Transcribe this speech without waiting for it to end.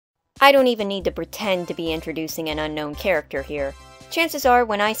I don't even need to pretend to be introducing an unknown character here. Chances are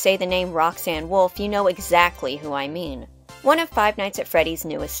when I say the name Roxanne Wolf, you know exactly who I mean. One of Five Nights at Freddy's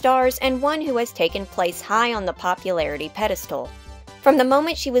newest stars, and one who has taken place high on the popularity pedestal. From the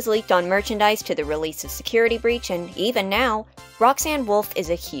moment she was leaked on merchandise to the release of Security Breach, and even now, Roxanne Wolf is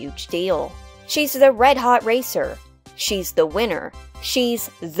a huge deal. She's the red-hot racer. She's the winner.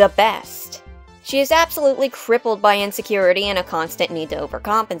 She's the best. She is absolutely crippled by insecurity and a constant need to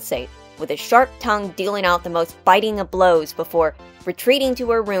overcompensate, with a sharp tongue dealing out the most biting of blows before retreating to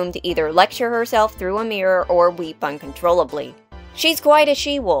her room to either lecture herself through a mirror or weep uncontrollably. She's quite a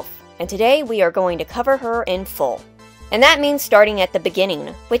she-wolf, and today we are going to cover her in full. And that means starting at the beginning,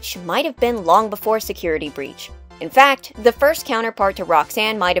 which might have been long before Security Breach. In fact, the first counterpart to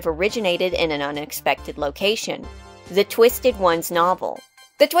Roxanne might have originated in an unexpected location: the Twisted Ones novel.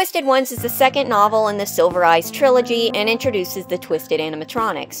 The Twisted Ones is the second novel in the Silver Eyes trilogy and introduces the Twisted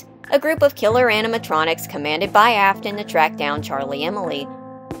Animatronics, a group of killer animatronics commanded by Afton to track down Charlie Emily,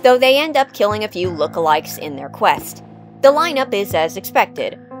 though they end up killing a few lookalikes in their quest. The lineup is as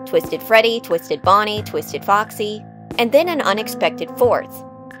expected: Twisted Freddy, Twisted Bonnie, Twisted Foxy, and then an unexpected fourth.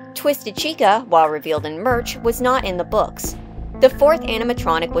 Twisted Chica, while revealed in merch, was not in the books. The fourth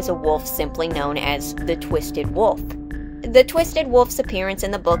animatronic was a wolf simply known as the Twisted Wolf. The Twisted Wolf's appearance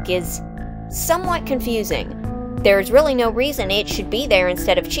in the book is somewhat confusing. There's really no reason it should be there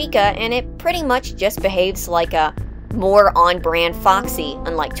instead of Chica, and it pretty much just behaves like a more on-brand Foxy,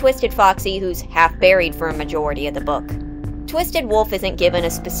 unlike Twisted Foxy, who's half buried for a majority of the book. Twisted Wolf isn't given a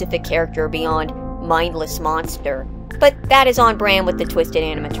specific character beyond mindless monster, but that is on brand with the Twisted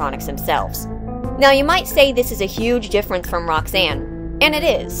animatronics themselves. Now you might say this is a huge difference from Roxanne, and it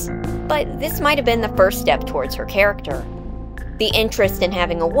is, but this might have been the first step towards her character. The interest in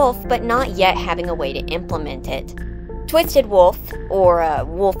having a wolf, but not yet having a way to implement it. Twisted Wolf, or a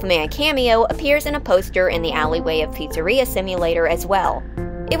Wolfman cameo, appears in a poster in the alleyway of Pizzeria Simulator as well.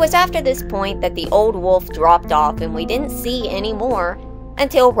 It was after this point that the old wolf dropped off and we didn't see any more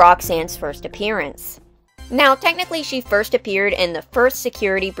until Roxanne's first appearance. Now, technically she first appeared in the first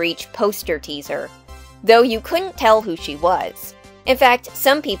Security Breach poster teaser, though you couldn't tell who she was. In fact,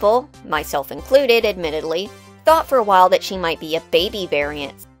 some people, myself included admittedly, thought for a while that she might be a baby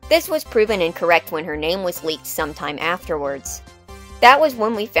variant. This was proven incorrect when her name was leaked sometime afterwards. That was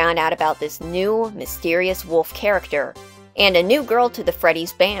when we found out about this new, mysterious wolf character, and a new girl to the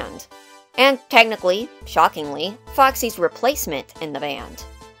Freddy's band. And technically, shockingly, Foxy's replacement in the band.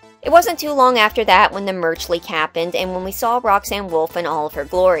 It wasn't too long after that when the merch leak happened and when we saw Roxanne Wolf in all of her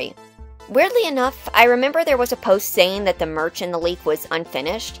glory. Weirdly enough, I remember there was a post saying that the merch in the leak was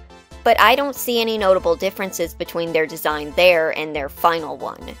unfinished, but I don't see any notable differences between their design there and their final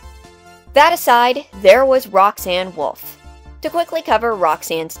one. That aside, there was Roxanne Wolf. To quickly cover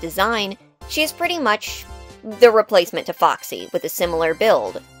Roxanne's design, she is pretty much the replacement to Foxy, with a similar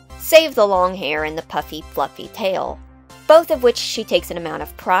build, save the long hair and the puffy, fluffy tail, both of which she takes an amount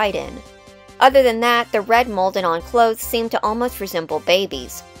of pride in. Other than that, the red molded-on clothes seem to almost resemble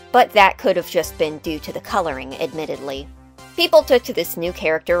babies, but that could have just been due to the coloring, admittedly. People took to this new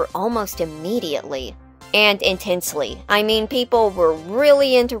character almost immediately, and intensely. I mean, people were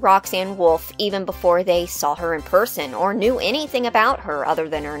really into Roxanne Wolf even before they saw her in person or knew anything about her other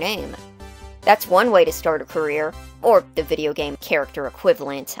than her name. That's one way to start a career, or the video game character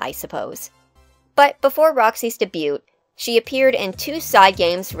equivalent, I suppose. But before Roxy's debut, she appeared in 2 side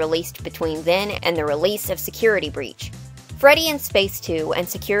games released between then and the release of Security Breach: Freddy in Space 2 and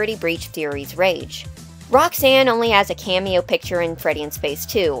Security Breach Fury's Rage. Roxanne only has a cameo picture in Freddy in Space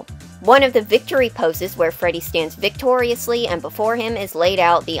 2, one of the victory poses where Freddy stands victoriously and before him is laid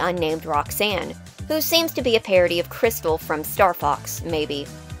out the unnamed Roxanne, who seems to be a parody of Crystal from Star Fox, maybe.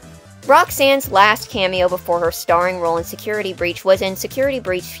 Roxanne's last cameo before her starring role in Security Breach was in Security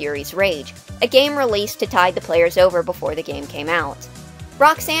Breach Fury's Rage, a game released to tide the players over before the game came out.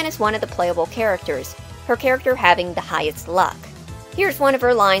 Roxanne is one of the playable characters, her character having the highest luck. Here's one of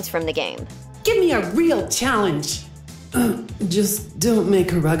her lines from the game. Give me a real challenge. Just don't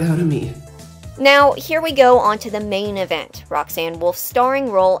make a rug out of me. Now, here we go on to the main event, Roxanne Wolf's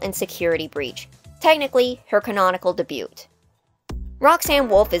starring role in Security Breach, technically her canonical debut. Roxanne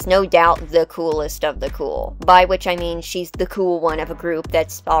Wolf is no doubt the coolest of the cool, by which I mean she's the cool one of a group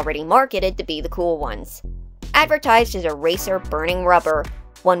that's already marketed to be the cool ones. Advertised as a racer burning rubber,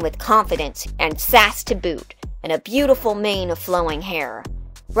 one with confidence and sass to boot, and a beautiful mane of flowing hair.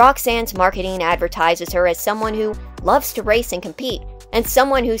 Roxanne's marketing advertises her as someone who loves to race and compete, and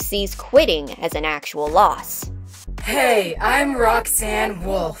someone who sees quitting as an actual loss. Hey, I'm Roxanne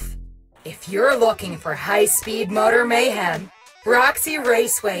Wolf. If you're looking for high-speed motor mayhem, Roxy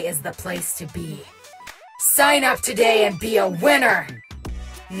Raceway is the place to be. Sign up today and be a winner!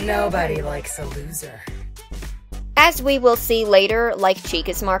 Nobody likes a loser. As we will see later, like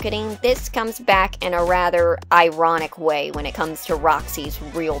Chica's marketing, this comes back in a rather ironic way when it comes to Roxy's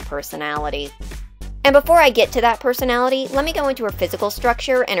real personality. And before I get to that personality, let me go into her physical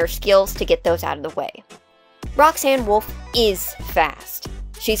structure and her skills to get those out of the way. Roxanne Wolf is fast.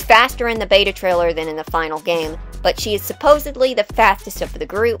 She's faster in the beta trailer than in the final game, but she is supposedly the fastest of the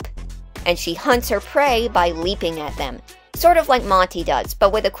group, and she hunts her prey by leaping at them, sort of like Monty does,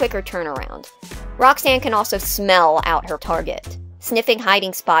 but with a quicker turnaround. Roxanne can also smell out her target, sniffing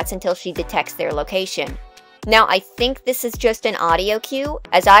hiding spots until she detects their location. Now, I think this is just an audio cue,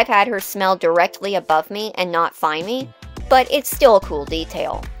 as I've had her smell directly above me and not find me, but it's still a cool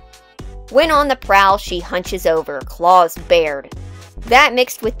detail. When on the prowl, she hunches over, claws bared. That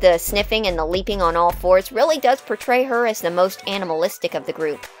mixed with the sniffing and the leaping on all fours really does portray her as the most animalistic of the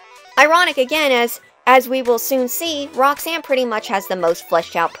group. Ironic again, as we will soon see, Roxanne pretty much has the most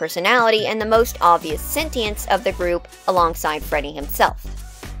fleshed out personality and the most obvious sentience of the group alongside Freddy himself.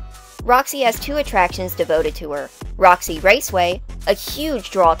 Roxy has two attractions devoted to her: Roxy Raceway, a huge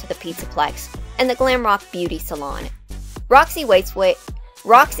draw to the Pizzaplex, and the Glam Rock Beauty Salon. Roxy Raceway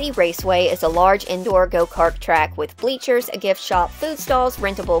is a large indoor go-kart track with bleachers, a gift shop, food stalls,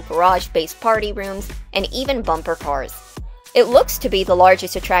 rentable garage-based party rooms, and even bumper cars. It looks to be the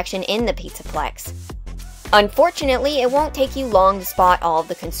largest attraction in the Pizzaplex. Unfortunately, it won't take you long to spot all of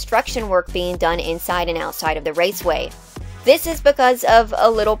the construction work being done inside and outside of the raceway. This is because of a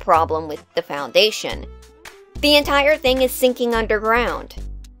little problem with the foundation. The entire thing is sinking underground.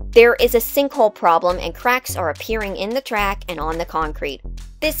 There is a sinkhole problem and cracks are appearing in the track and on the concrete.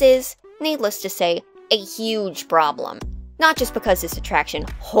 This is, needless to say, a huge problem. Not just because this attraction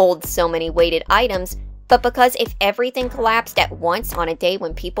holds so many weighted items, but because if everything collapsed at once on a day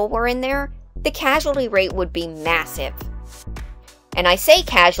when people were in there, the casualty rate would be massive. And I say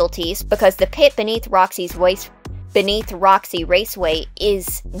casualties because the pit beneath Roxy Raceway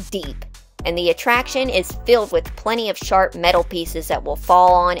is deep, and the attraction is filled with plenty of sharp metal pieces that will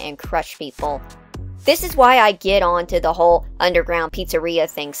fall on and crush people. This is why I get onto the whole underground pizzeria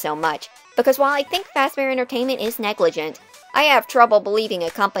thing so much, because while I think Fazbear Entertainment is negligent, I have trouble believing a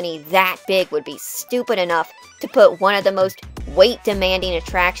company that big would be stupid enough to put one of the most weight-demanding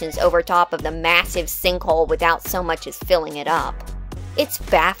attractions over top of the massive sinkhole without so much as filling it up. It's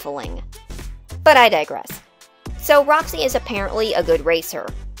baffling. But I digress. So Roxy is apparently a good racer.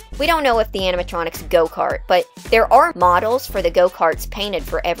 We don't know if the animatronics go-kart, but there are models for the go-karts painted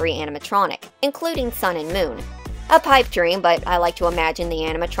for every animatronic, including Sun and Moon. A pipe dream, but I like to imagine the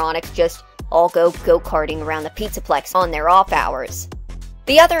animatronics just all go-karting around the Pizzaplex on their off hours.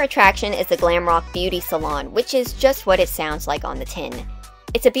 The other attraction is the Glam Rock Beauty Salon, which is just what it sounds like on the tin.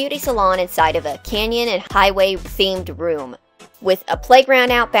 It's a beauty salon inside of a canyon and highway-themed room, with a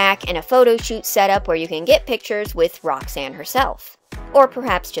playground out back and a photo shoot set up where you can get pictures with Roxanne herself. Or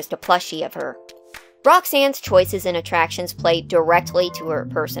perhaps just a plushie of her. Roxanne's choices and attractions play directly to her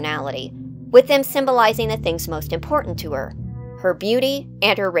personality, with them symbolizing the things most important to her: her beauty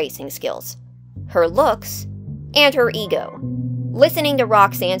and her racing skills, her looks, and her ego. Listening to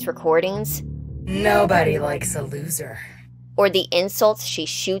Roxanne's recordings, Nobody likes a loser. Or the insults she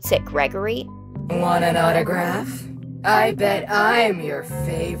shoots at Gregory. Want an autograph? I bet I'm your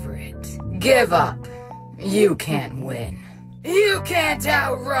favorite. Give up. You can't win. You can't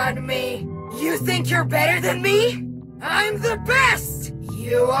outrun me! You think you're better than me? I'm the best!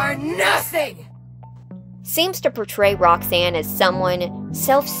 You are nothing! Seems to portray Roxanne as someone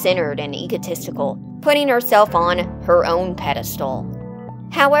self-centered and egotistical, putting herself on her own pedestal.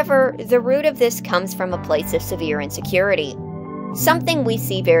 However, the root of this comes from a place of severe insecurity, something we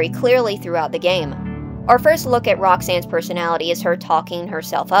see very clearly throughout the game. Our first look at Roxanne's personality is her talking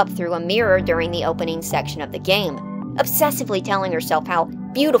herself up through a mirror during the opening section of the game, obsessively telling herself how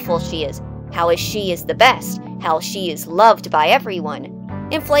beautiful she is, how she is the best, how she is loved by everyone,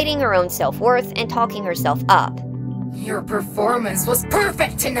 inflating her own self-worth and talking herself up. Your performance was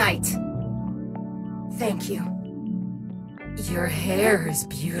perfect tonight! Thank you. Your hair is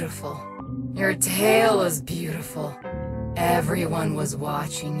beautiful. Your tail is beautiful. Everyone was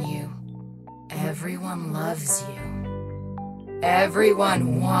watching you. Everyone loves you.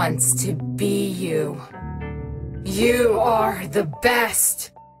 Everyone wants to be you. You are the best!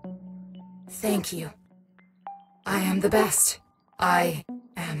 Thank you. I am the best. I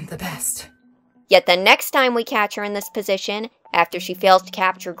am the best. Yet the next time we catch her in this position, after she fails to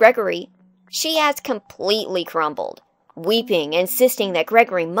capture Gregory, she has completely crumbled, weeping, insisting that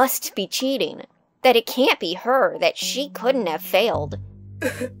Gregory must be cheating. that it can't be her, that she couldn't have failed.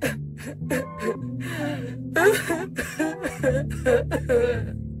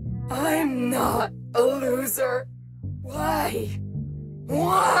 I'm not a loser. Why?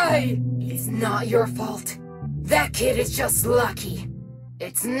 Why? It's not your fault. That kid is just lucky.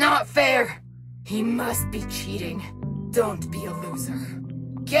 It's not fair. He must be cheating. Don't be a loser.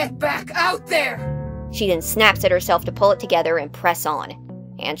 Get back out there! She then snaps at herself to pull it together and press on.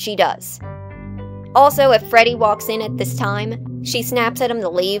 And she does. Also, if Freddy walks in at this time, she snaps at him to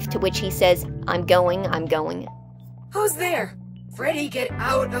leave, to which he says, I'm going, I'm going. Who's there? Freddy, get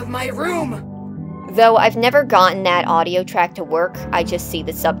out of my room! Though I've never gotten that audio track to work, I just see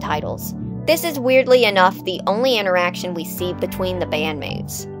the subtitles. This is weirdly enough the only interaction we see between the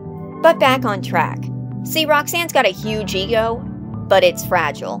bandmates. But back on track. See, Roxanne's got a huge ego, but it's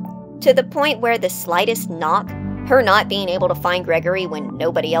fragile. To the point where the slightest knock, her not being able to find Gregory when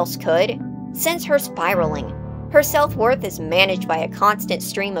nobody else could, sends her spiraling. Her self-worth is managed by a constant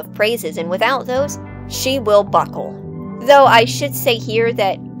stream of praises, and without those, she will buckle. Though I should say here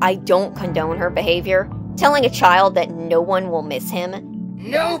that I don't condone her behavior, telling a child that no one will miss him.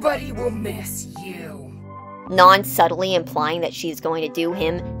 Nobody will miss you. Non-subtly implying that she's going to do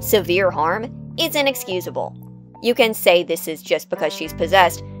him severe harm is inexcusable. You can say this is just because she's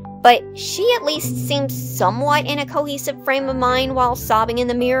possessed, but she at least seems somewhat in a cohesive frame of mind while sobbing in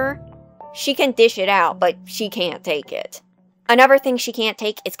the mirror. She can dish it out, but she can't take it. Another thing she can't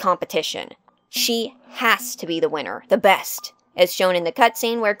take is competition. She has to be the winner, the best, as shown in the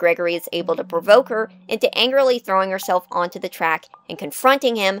cutscene where Gregory is able to provoke her into angrily throwing herself onto the track and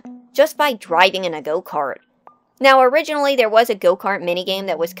confronting him just by driving in a go-kart. Now, originally there was a go-kart minigame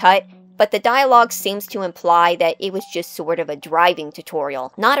that was cut, but the dialogue seems to imply that it was just sort of a driving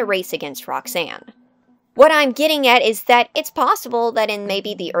tutorial, not a race against Roxanne. What I'm getting at is that it's possible that in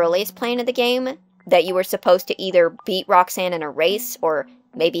maybe the earliest plane of the game, that you were supposed to either beat Roxanne in a race or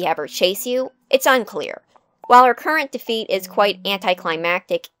maybe have her chase you. It's unclear. While her current defeat is quite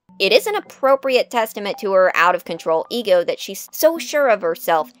anticlimactic, it is an appropriate testament to her out-of-control ego that she's so sure of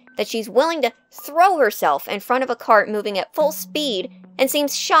herself that she's willing to throw herself in front of a cart moving at full speed and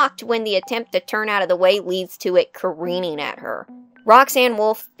seems shocked when the attempt to turn out of the way leads to it careening at her. Roxanne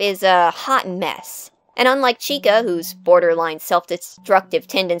Wolf is a hot mess. And unlike Chica, whose borderline self-destructive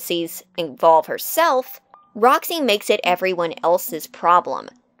tendencies involve herself, Roxy makes it everyone else's problem.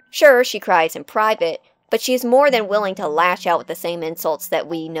 Sure, she cries in private, but she is more than willing to lash out with the same insults that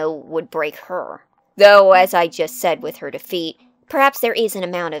we know would break her. Though, as I just said with her defeat, perhaps there is an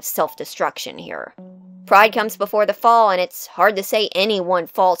amount of self-destruction here. Pride comes before the fall, and it's hard to say anyone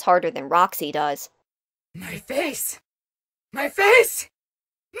falls harder than Roxy does. My face! My face!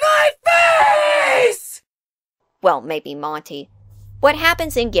 My face! Well, maybe Monty. What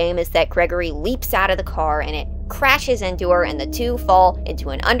happens in-game is that Gregory leaps out of the car and it crashes into her, and the two fall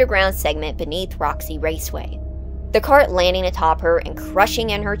into an underground segment beneath Roxy Raceway. The cart landing atop her and crushing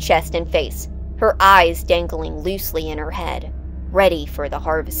in her chest and face, her eyes dangling loosely in her head, ready for the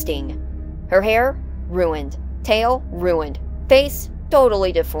harvesting. Her hair? Ruined. Tail? Ruined. Face?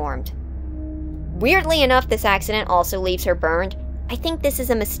 Totally deformed. Weirdly enough, this accident also leaves her burned. I think this is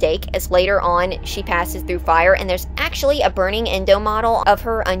a mistake, as later on she passes through fire and there's actually a burning endo model of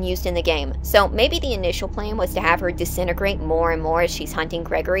her unused in the game. So maybe the initial plan was to have her disintegrate more and more as she's hunting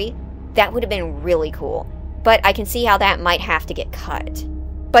Gregory. That would have been really cool, but I can see how that might have to get cut.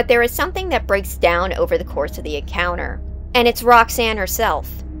 But there is something that breaks down over the course of the encounter, and it's Roxanne herself.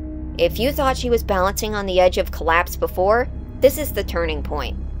 If you thought she was balancing on the edge of collapse before, this is the turning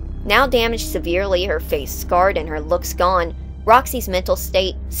point. Now damaged severely, her face scarred and her looks gone, Roxy's mental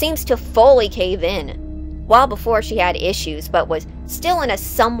state seems to fully cave in. While before she had issues but was still in a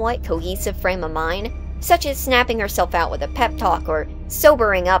somewhat cohesive frame of mind, such as snapping herself out with a pep talk or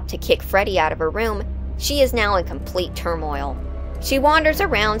sobering up to kick Freddy out of her room, she is now in complete turmoil. She wanders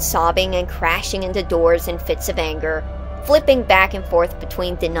around sobbing and crashing into doors in fits of anger, flipping back and forth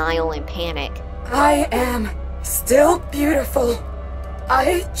between denial and panic. I am still beautiful.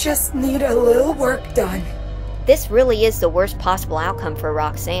 I just need a little work done. This really is the worst possible outcome for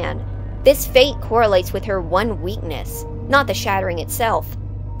Roxanne. This fate correlates with her one weakness, not the shattering itself,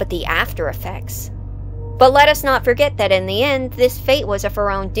 but the after effects. But let us not forget that in the end, this fate was of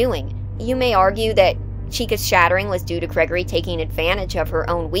her own doing. You may argue that Chica's shattering was due to Gregory taking advantage of her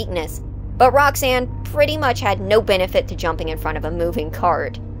own weakness, but Roxanne pretty much had no benefit to jumping in front of a moving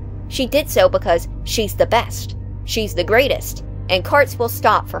cart. She did so because she's the best, she's the greatest, and carts will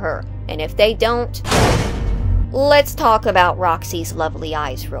stop for her, and if they don't... Let's talk about Roxy's lovely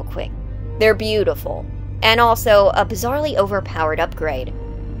eyes real quick. They're beautiful, and also a bizarrely overpowered upgrade.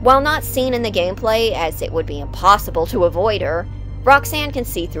 While not seen in the gameplay, as it would be impossible to avoid her, Roxanne can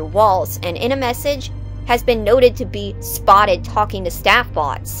see through walls, and in a message, has been noted to be spotted talking to staff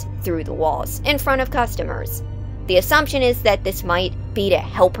bots through the walls, in front of customers. The assumption is that this might be to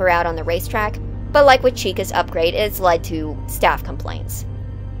help her out on the racetrack, but like with Chica's upgrade, it's led to staff complaints.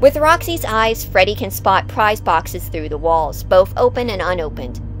 With Roxy's eyes, Freddy can spot prize boxes through the walls, both open and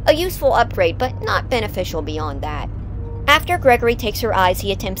unopened. A useful upgrade, but not beneficial beyond that. After Gregory takes her eyes,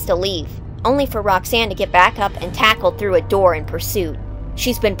 he attempts to leave, only for Roxanne to get back up and tackle through a door in pursuit.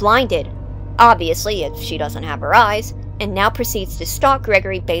 She's been blinded, obviously if she doesn't have her eyes, and now proceeds to stalk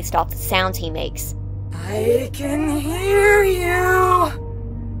Gregory based off the sounds he makes. I can hear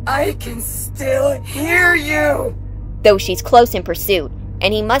you! I can still hear you! Though she's close in pursuit,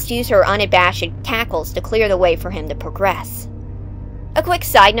 and he must use her unabashed tackles to clear the way for him to progress. A quick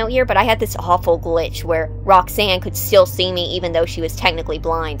side note here, but I had this awful glitch where Roxanne could still see me even though she was technically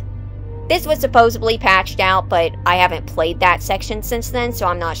blind. This was supposedly patched out, but I haven't played that section since then, so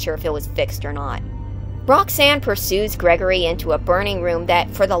I'm not sure if it was fixed or not. Roxanne pursues Gregory into a burning room that,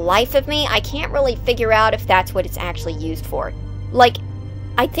 for the life of me, I can't really figure out if that's what it's actually used for. Like,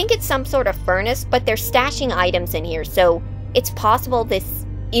 I think it's some sort of furnace, but they're stashing items in here, so it's possible this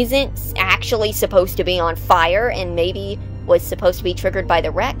isn't actually supposed to be on fire and maybe was supposed to be triggered by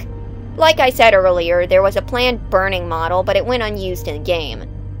the wreck. Like I said earlier, there was a planned burning model, but it went unused in the game.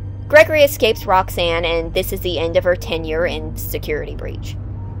 Gregory escapes Roxanne, and this is the end of her tenure in Security Breach.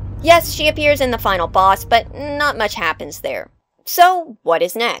 Yes, she appears in the final boss, but not much happens there. So, what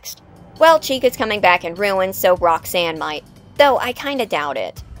is next? Well, Chica's coming back in ruins, so Roxanne might, though I kinda doubt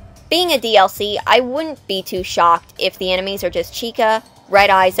it. Being a DLC, I wouldn't be too shocked if the enemies are just Chica, Red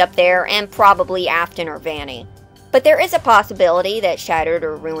Eyes up there, and probably Afton or Vanny. But there is a possibility that Shattered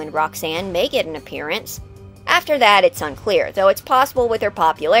or Ruined Roxanne may get an appearance. After that, it's unclear, though it's possible with her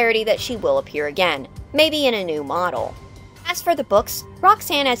popularity that she will appear again, maybe in a new model. As for the books,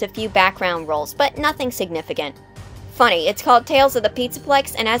 Roxanne has a few background roles, but nothing significant. Funny, it's called Tales of the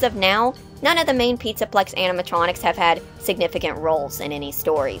Pizzaplex, and as of now, none of the main Pizzaplex animatronics have had significant roles in any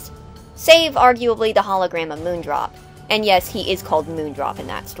stories. Save, arguably, the hologram of Moondrop. And yes, he is called Moondrop in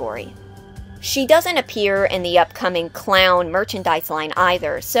that story. She doesn't appear in the upcoming Clown merchandise line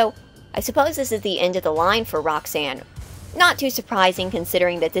either, so I suppose this is the end of the line for Roxanne. Not too surprising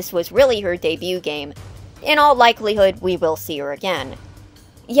considering that this was really her debut game. In all likelihood, we will see her again.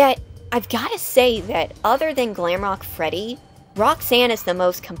 Yet, I've gotta say that other than Glamrock Freddy, Roxanne is the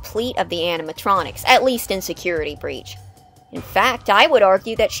most complete of the animatronics, at least in Security Breach. In fact, I would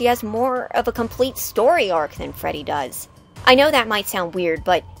argue that she has more of a complete story arc than Freddy does. I know that might sound weird,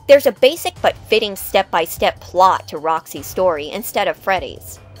 but there's a basic but fitting step-by-step plot to Roxy's story instead of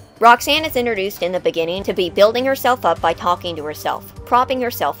Freddy's. Roxanne is introduced in the beginning to be building herself up by talking to herself, propping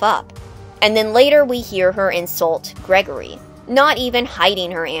herself up. And then later we hear her insult Gregory, not even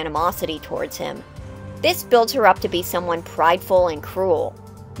hiding her animosity towards him. This builds her up to be someone prideful and cruel.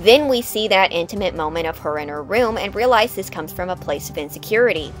 Then we see that intimate moment of her in her room and realize this comes from a place of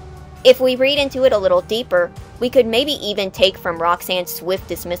insecurity. If we read into it a little deeper, we could maybe even take from Roxanne's swift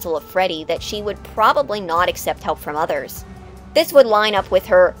dismissal of Freddy that she would probably not accept help from others. This would line up with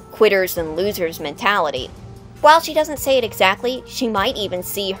her quitters and losers mentality. While she doesn't say it exactly, she might even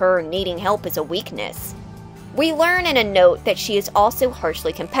see her needing help as a weakness. We learn in a note that she is also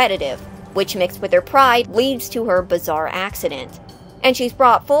harshly competitive, which mixed with her pride leads to her bizarre accident. And she's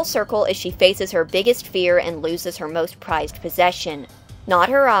brought full circle as she faces her biggest fear and loses her most prized possession. Not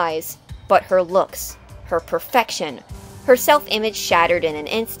her eyes, but her looks, her perfection, her self-image shattered in an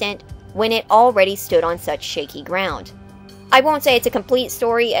instant when it already stood on such shaky ground. I won't say it's a complete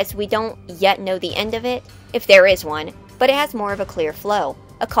story as we don't yet know the end of it, if there is one, but it has more of a clear flow,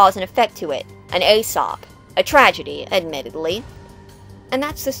 a cause and effect to it, an Aesop, a tragedy, admittedly. And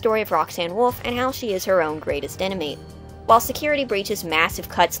that's the story of Roxanne Wolf and how she is her own greatest enemy. While Security Breach's massive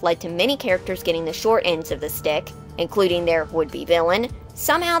cuts led to many characters getting the short ends of the stick, including their would-be villain,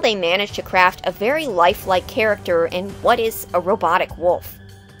 somehow they managed to craft a very lifelike character in what is a robotic wolf.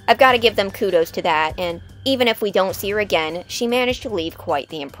 I've got to give them kudos to that, and even if we don't see her again, she managed to leave quite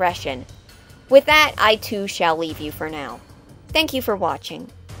the impression. With that, I too shall leave you for now. Thank you for watching.